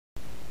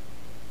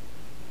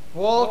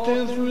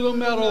Walking through the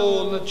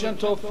meadow in the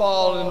gentle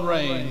falling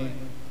rain,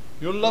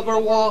 your lover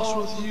walks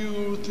with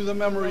you through the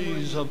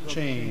memories of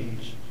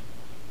change.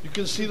 You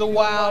can see the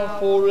wild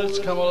forests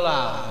come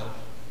alive.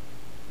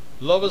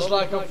 Love is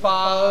like a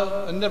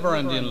fire, a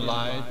never-ending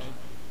light.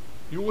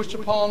 You wish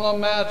upon the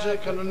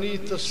magic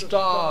underneath the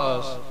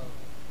stars,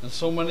 and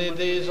so many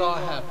days are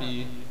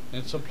happy,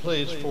 and it's a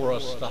place for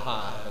us to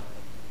hide.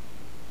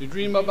 You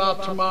dream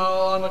about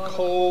tomorrow on a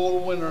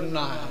cold winter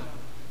night.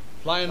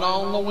 Flying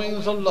on the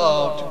wings of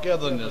love,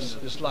 togetherness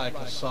is like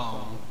a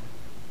song.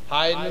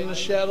 Hiding in the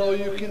shadow,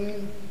 you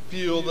can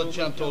feel the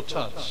gentle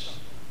touch.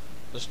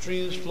 The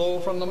streams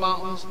flow from the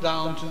mountains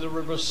down to the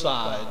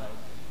riverside,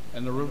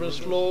 and the rivers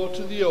flow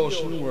to the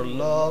ocean where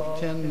love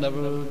can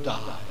never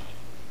die.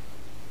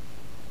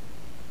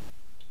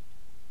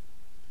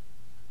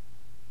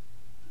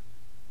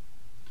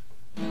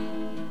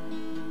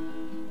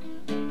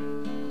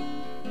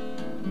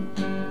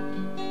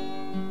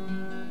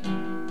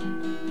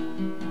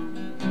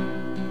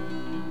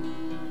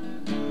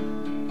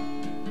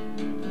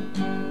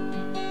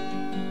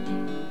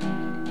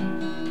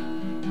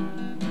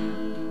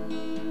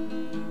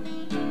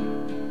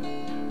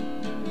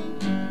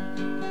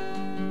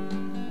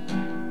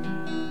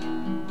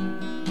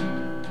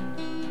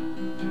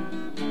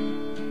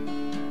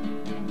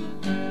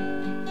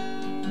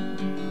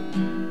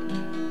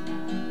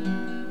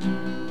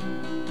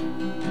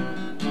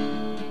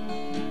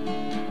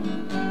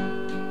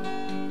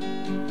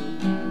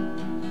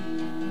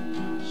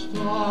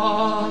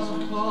 Stars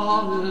are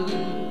calling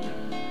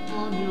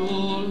on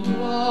your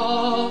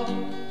love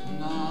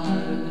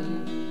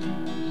tonight,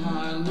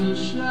 behind the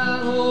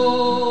shadow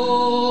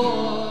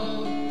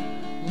of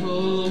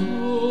the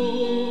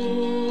moon.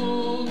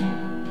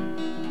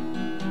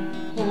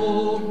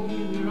 Hold me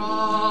in your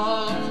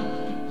arms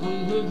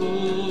under the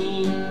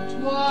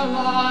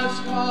twilight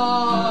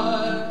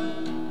sky,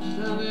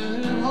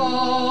 standing in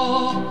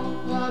awe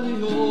by the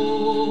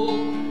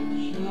ocean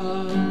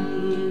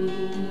blue.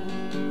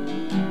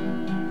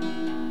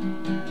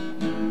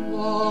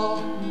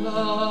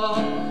 Love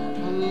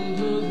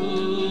under the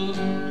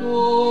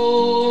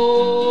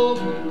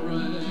golden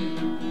rain,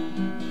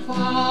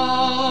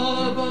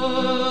 fibers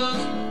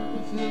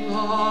within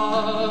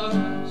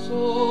our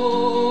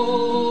soul,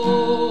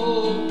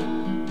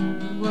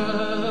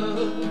 where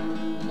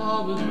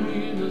love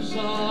between the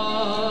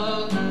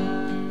sun,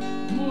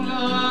 moon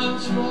and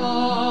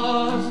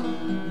stars,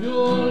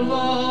 your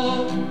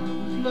love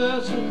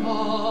reflects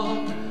upon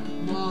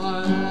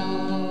my heart.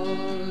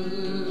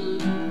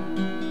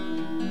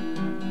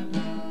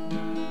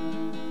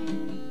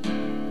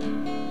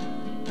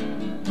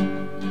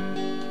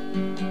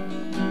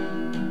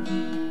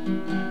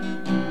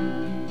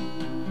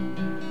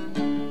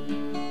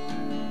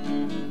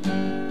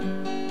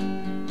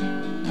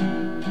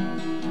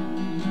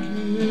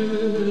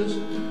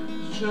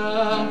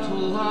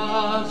 Gentle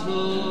as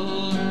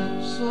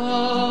the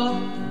sun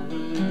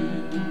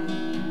rain,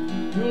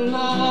 your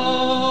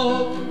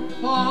love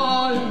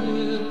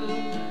finding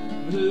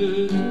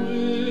between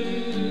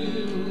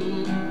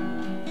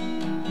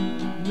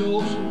the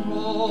ocean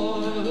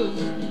roars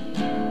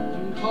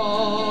and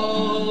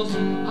calls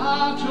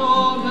out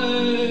your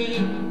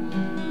name,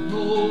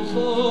 knows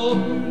the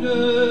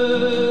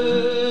beauty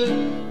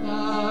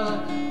that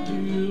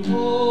you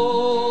hold.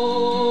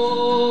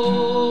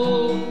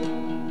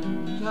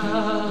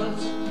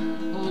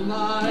 All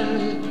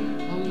night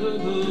under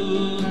the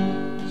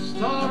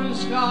starry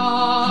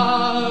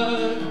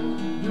sky,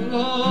 your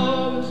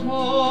love is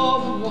more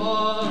than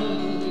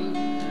one.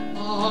 I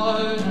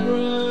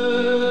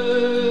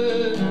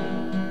pray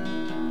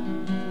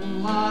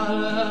from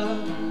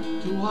island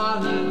to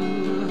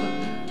island,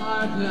 I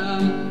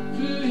can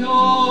feel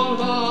your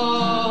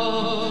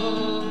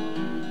love,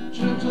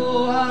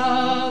 gentle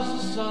as the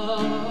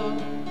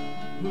summer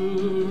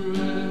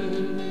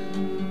rain.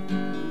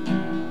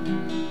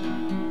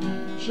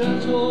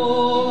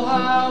 Gentle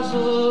as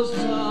a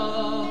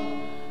summer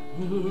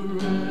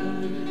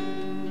rain.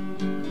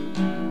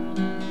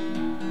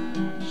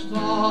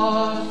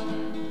 Stars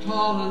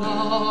calling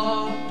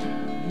on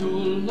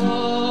your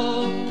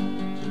love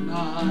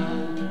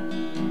tonight,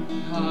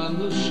 behind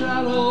the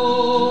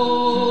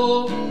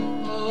shadow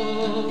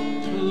of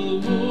the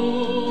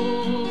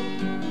moon.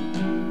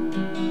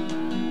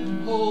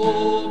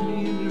 Hold me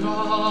in your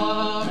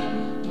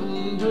arms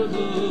under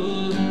the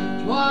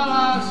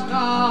twilight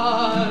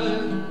sky,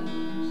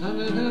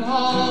 standing in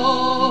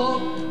awe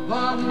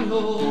by the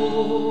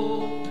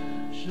ocean.